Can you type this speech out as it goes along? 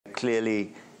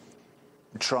clearly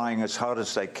trying as hard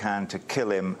as they can to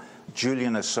kill him.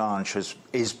 Julian Assange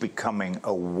is becoming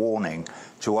a warning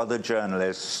to other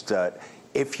journalists that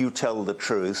if you tell the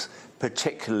truth,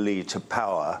 particularly to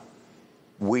power,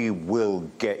 we will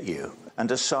get you. And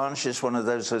Assange is one of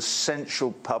those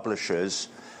essential publishers,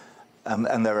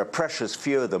 and there are precious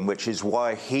few of them, which is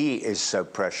why he is so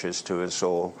precious to us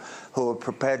all, who are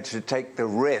prepared to take the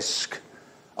risk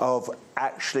of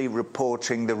actually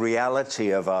reporting the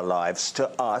reality of our lives to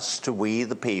us, to we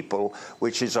the people,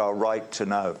 which is our right to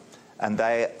know. And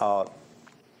they are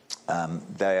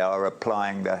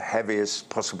applying the heaviest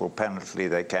possible penalty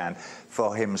they can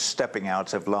for him stepping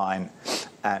out of line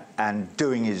and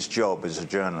doing his job as a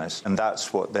journalist. And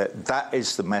that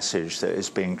is the message that is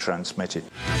being transmitted.